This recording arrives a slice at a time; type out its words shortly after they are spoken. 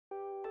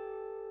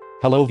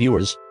Hello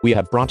viewers, we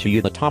have brought to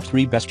you the top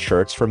 3 best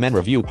shirts for men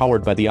review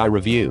powered by the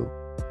iReview.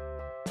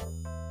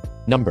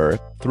 Number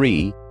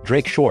 3,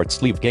 Drake Short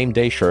Sleeve Game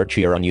Day Shirt.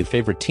 Cheer on your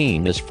favorite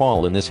team this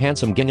fall in this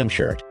handsome gingham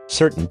shirt,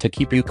 certain to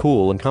keep you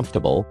cool and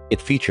comfortable.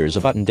 It features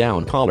a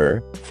button-down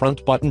collar,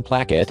 front button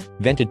placket,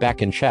 vented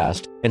back and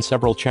chest, and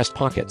several chest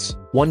pockets.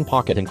 One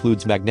pocket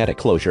includes magnetic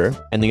closure,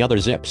 and the other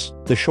zips.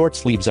 The short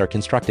sleeves are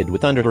constructed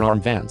with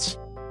underarm vents.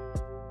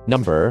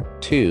 Number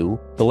 2,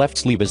 the left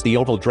sleeve is the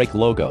oval Drake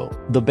logo.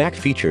 The back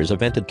features a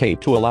vented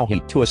cape to allow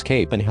heat to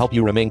escape and help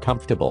you remain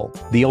comfortable.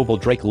 The oval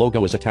Drake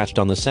logo is attached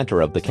on the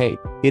center of the cape.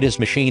 It is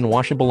machine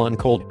washable on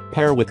cold.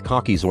 Pair with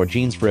khakis or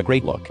jeans for a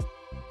great look.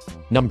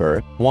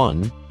 Number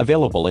 1,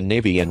 available in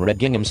navy and red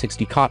gingham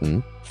 60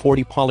 cotton,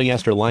 40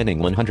 polyester lining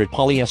 100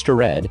 polyester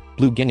red,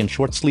 blue gingham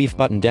short sleeve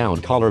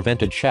button-down collar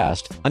vented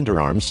chest,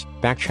 underarms,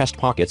 back chest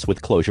pockets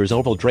with closures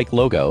oval Drake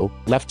logo,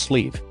 left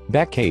sleeve,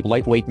 back cape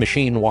lightweight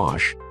machine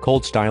wash,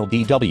 cold style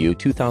DW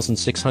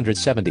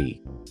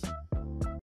 2670.